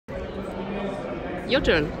Your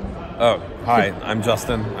turn. Oh, hi, I'm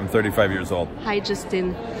Justin. I'm 35 years old. Hi,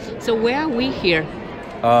 Justin. So where are we here?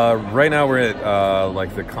 Right now we're at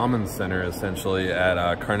like the Commons Center, essentially,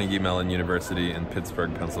 at Carnegie Mellon University in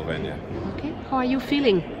Pittsburgh, Pennsylvania. Okay. How are you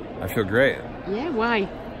feeling? I feel great. Yeah, why?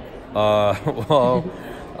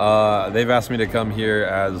 They've asked me to come here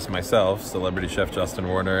as myself, celebrity chef Justin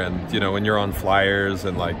Warner, and you know, when you're on flyers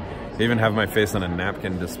and like they even have my face on a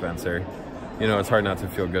napkin dispenser, you know, it's hard not to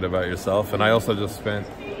feel good about yourself. And I also just spent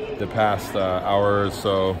the past hour or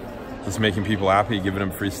so just making people happy, giving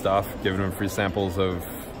them free stuff, giving them free samples of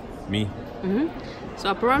me. Mm-hmm.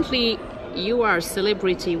 So apparently you are a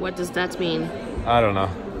celebrity. What does that mean? I don't know.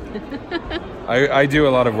 I do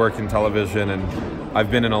a lot of work in television, and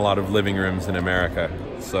I've been in a lot of living rooms in America.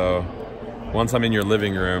 So once I'm in your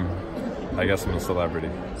living room, I guess I'm a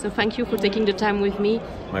celebrity. So thank you for taking the time with me.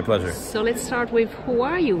 My pleasure. So let's start with, who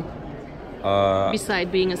are you?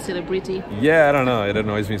 Beside being a celebrity? Yeah, I don't know. It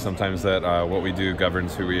annoys me sometimes that what we do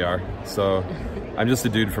governs who we are. So I'm just a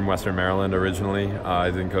dude from Western Maryland originally. I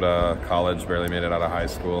didn't go to college, barely made it out of high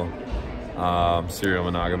school. Serial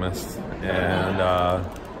monogamist. And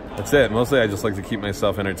that's it. Mostly I just like to keep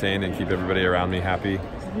myself entertained and keep everybody around me happy.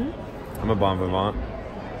 Mm-hmm. I'm a bon vivant.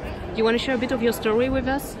 Do you want to share a bit of your story with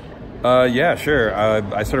us? Yeah, sure.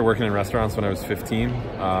 I started working in restaurants when I was 15,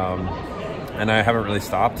 and I haven't really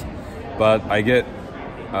stopped. But I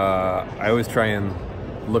always try and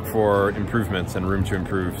look for improvements and room to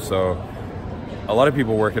improve. So a lot of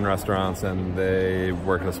people work in restaurants and they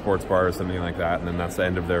work at a sports bar or something like that, and then that's the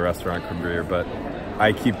end of their restaurant career. But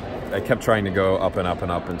I kept trying to go up and up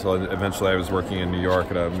and up until eventually I was working in New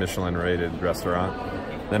York at a Michelin-rated restaurant.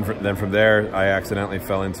 Then from there, I accidentally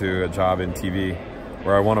fell into a job in TV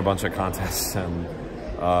where I won a bunch of contests, and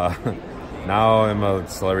now I'm a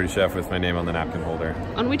celebrity chef with my name on the napkin holder.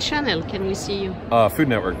 On which channel can we see you? Food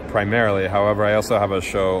Network, primarily. However, I also have a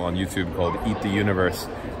show on YouTube called Eat the Universe,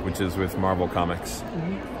 which is with Marvel Comics.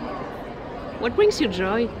 Mm-hmm. What brings you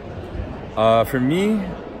joy? For me,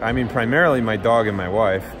 I mean, primarily my dog and my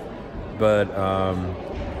wife, but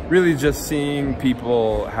really just seeing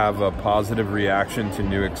people have a positive reaction to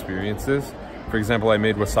new experiences. For example, I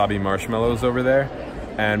made wasabi marshmallows over there,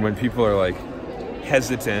 and when people are like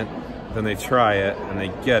hesitant, then they try it and they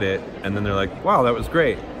get it, and then they're like, wow, that was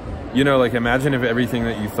great. You know, like imagine if everything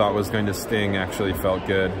that you thought was going to sting actually felt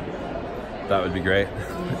good. That would be great.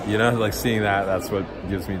 You know, like seeing that, that's what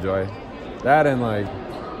gives me joy. That and like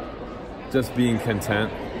just being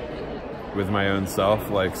content with my own self.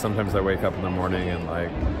 Like sometimes I wake up in the morning and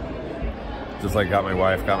like just like got my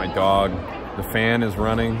wife, got my dog. The fan is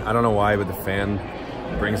running. I don't know why, but the fan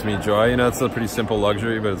brings me joy. You know, it's a pretty simple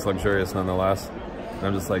luxury, but it's luxurious nonetheless. And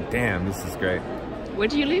I'm just like, damn, this is great. Where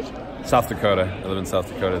do you live? South Dakota. I live in South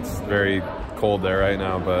Dakota. It's very cold there right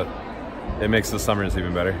now, but it makes the summers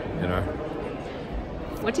even better, you know?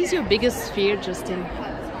 What is your biggest fear, Justin?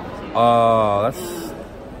 That's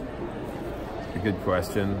a good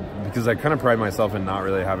question, because I kind of pride myself in not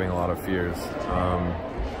really having a lot of fears.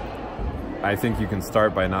 I think you can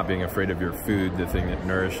start by not being afraid of your food, the thing that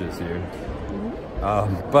nourishes you.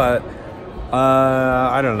 Mm-hmm. But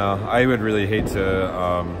I don't know. I would really hate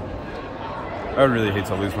to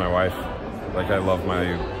lose my wife. Like I love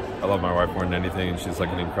my wife more than anything, and she's like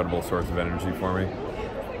an incredible source of energy for me.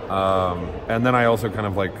 And then I also kind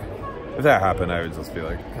of like, if that happened, I would just be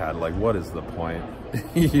like, God, like what is the point?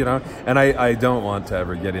 You know? And I don't want to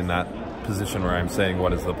ever get in that position where I'm saying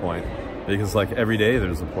what is the point, because like every day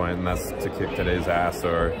there's a point, and that's to kick today's ass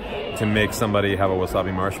or to make somebody have a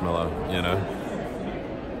wasabi marshmallow, you know?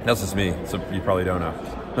 That's just me, so you probably don't know.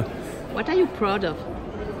 What are you proud of?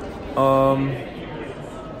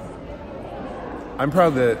 I'm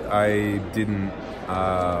proud that I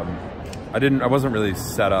wasn't really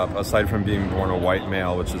set up, aside from being born a white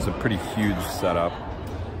male, which is a pretty huge setup.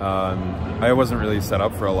 I wasn't really set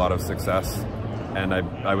up for a lot of success, and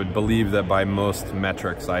I would believe that by most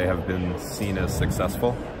metrics I have been seen as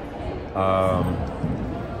successful.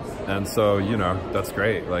 And so, you know, that's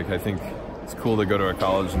great. Like, I think it's cool to go to a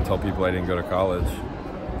college and tell people I didn't go to college,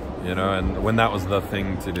 you know, and when that was the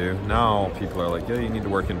thing to do. Now people are like, yeah, you need to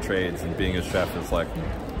work in trades, and being a chef is like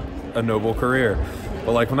a noble career.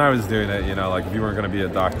 But like when I was doing it, you know, like if you weren't going to be a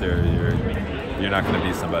doctor, you're not going to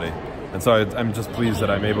be somebody. And so I'm just pleased that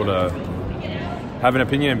I'm able to have an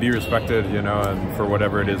opinion and be respected, you know, and for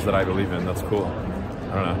whatever it is that I believe in. That's cool.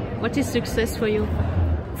 I don't know. What is success for you?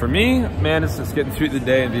 For me, man, it's just getting through the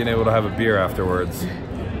day and being able to have a beer afterwards.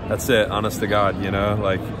 That's it, honest to God, you know,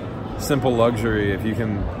 like simple luxury. If you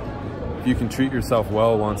can treat yourself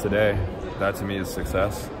well once a day, that to me is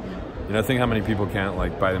success. You know, think how many people can't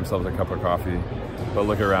like buy themselves a cup of coffee, but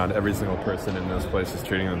look around, every single person in those places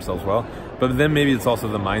treating themselves well. But then maybe it's also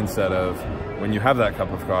the mindset of, when you have that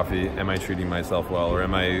cup of coffee, am I treating myself well? Or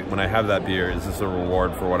am I, when I have that beer, is this a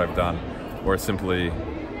reward for what I've done? Or simply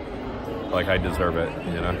like I deserve it,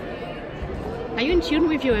 you know? Are you in tune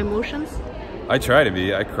with your emotions? I try to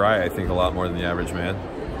be. I cry, I think, a lot more than the average man.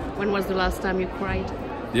 When was the last time you cried?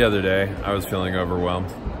 The other day, I was feeling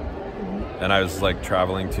overwhelmed. And I was like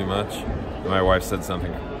traveling too much. And my wife said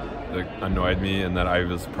something that annoyed me and that I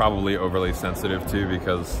was probably overly sensitive to,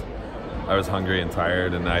 because I was hungry and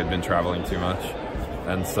tired and I had been traveling too much.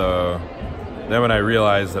 And so then when I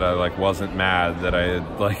realized that I like wasn't mad, that I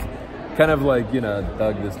had like kind of like, you know,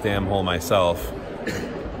 dug this damn hole myself.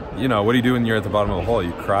 You know, what do you do when you're at the bottom of the hole?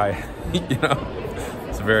 You cry. You know,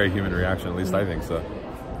 it's a very human reaction, at least I think so.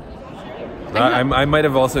 I might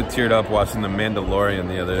have also teared up watching The Mandalorian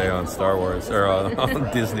the other day on Star Wars, or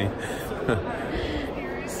on Disney.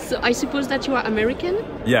 So I suppose that you are American?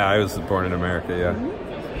 Yeah, I was born in America, yeah.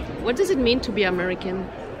 What does it mean to be American?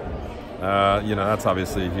 You know, that's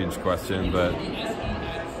obviously a huge question, but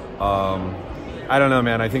I don't know,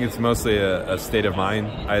 man. I think it's mostly a state of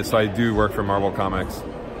mind. So I do work for Marvel Comics,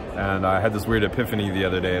 and I had this weird epiphany the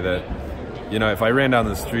other day that, you know, if I ran down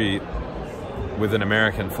the street with an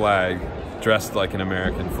American flag, dressed like an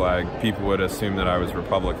American flag, people would assume that I was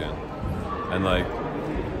Republican. And like,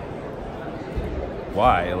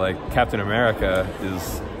 why? Like, Captain America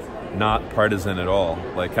is not partisan at all.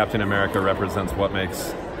 Like, Captain America represents what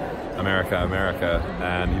makes America America,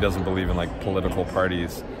 and he doesn't believe in like political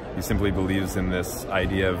parties. He simply believes in this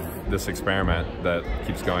idea of this experiment that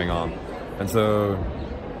keeps going on. And so,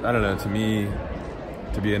 I don't know, to me,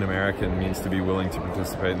 to be an American means to be willing to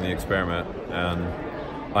participate in the experiment, and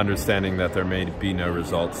understanding that there may be no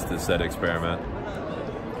results to said experiment.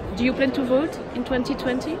 Do you plan to vote in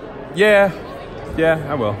 2020? Yeah,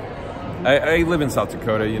 I will. I live in South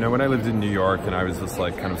Dakota. You know, when I lived in New York and I was just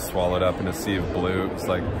like kind of swallowed up in a sea of blue, it was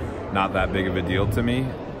like not that big of a deal to me.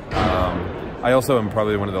 I also am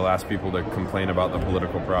probably one of the last people to complain about the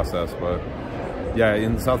political process, but yeah,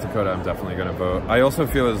 in South Dakota, I'm definitely going to vote. I also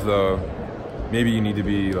feel as though maybe you need to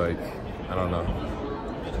be like, I don't know.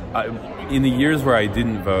 In the years where I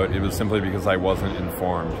didn't vote, it was simply because I wasn't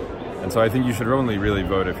informed. And so I think you should only really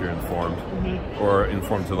vote if you're informed, or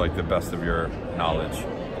informed to like the best of your knowledge,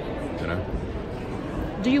 you know?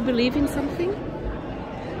 Do you believe in something?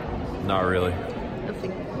 Not really.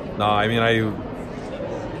 Nothing. No, I mean,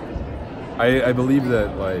 I believe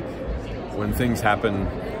that like when things happen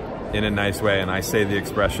in a nice way and I say the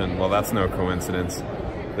expression, well, that's no coincidence,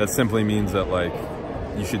 that simply means that like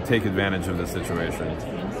you should take advantage of the situation.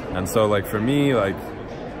 And so like for me, like,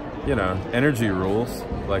 you know, energy rules.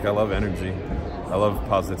 Like, I love energy. I love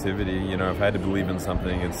positivity. You know, if I had to believe in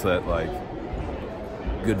something, it's that like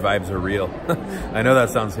good vibes are real. I know that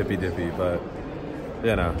sounds hippy-dippy, but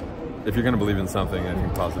you know, if you're going to believe in something, I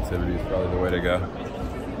think positivity is probably the way to go.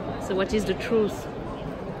 So what is the truth?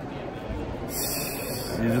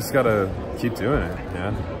 You just got to keep doing it,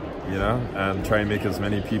 yeah. You know, and try and make as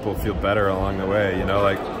many people feel better along the way. You know,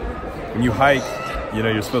 like when you hike, you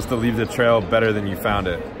know, you're supposed to leave the trail better than you found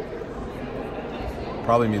it.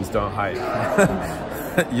 Probably means don't hike.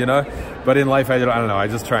 You know, but in life, I don't know. I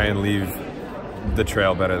just try and leave the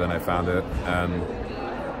trail better than I found it,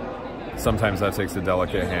 and sometimes that takes a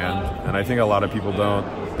delicate hand. And I think a lot of people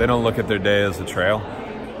they don't look at their day as a trail,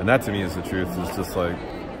 and that to me is the truth. It's just like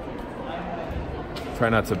try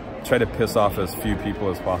to piss off as few people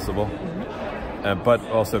as possible, but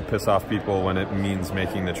also piss off people when it means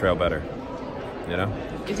making the trail better. You know?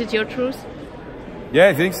 Is it your truth? Yeah,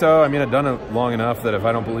 I think so. I mean, I've done it long enough that if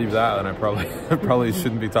I don't believe that, then I probably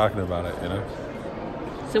shouldn't be talking about it, you know?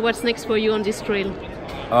 So what's next for you on this trail?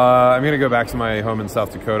 I'm going to go back to my home in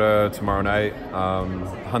South Dakota tomorrow night.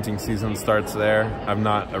 Hunting season starts there. I'm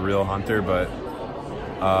not a real hunter, but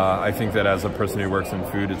I think that as a person who works in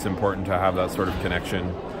food, it's important to have that sort of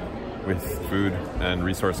connection with food and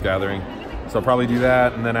resource gathering. So I'll probably do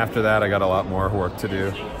that, and then after that, I got a lot more work to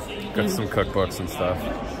do. Got some cookbooks and stuff.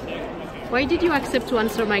 Why did you accept to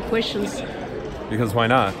answer my questions? Because why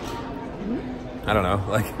not? I don't know.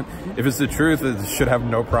 Like, if it's the truth, it should have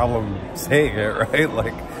no problem saying it, right?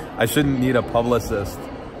 Like, I shouldn't need a publicist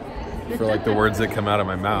for like the words that come out of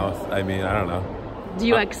my mouth. I mean, I don't know. Do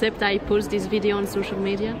you accept I post this video on social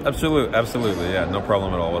media? Absolutely, yeah, no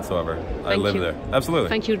problem at all whatsoever. I live there. Absolutely.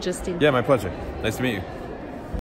 Thank you, Justin. Yeah, my pleasure. Nice to meet you.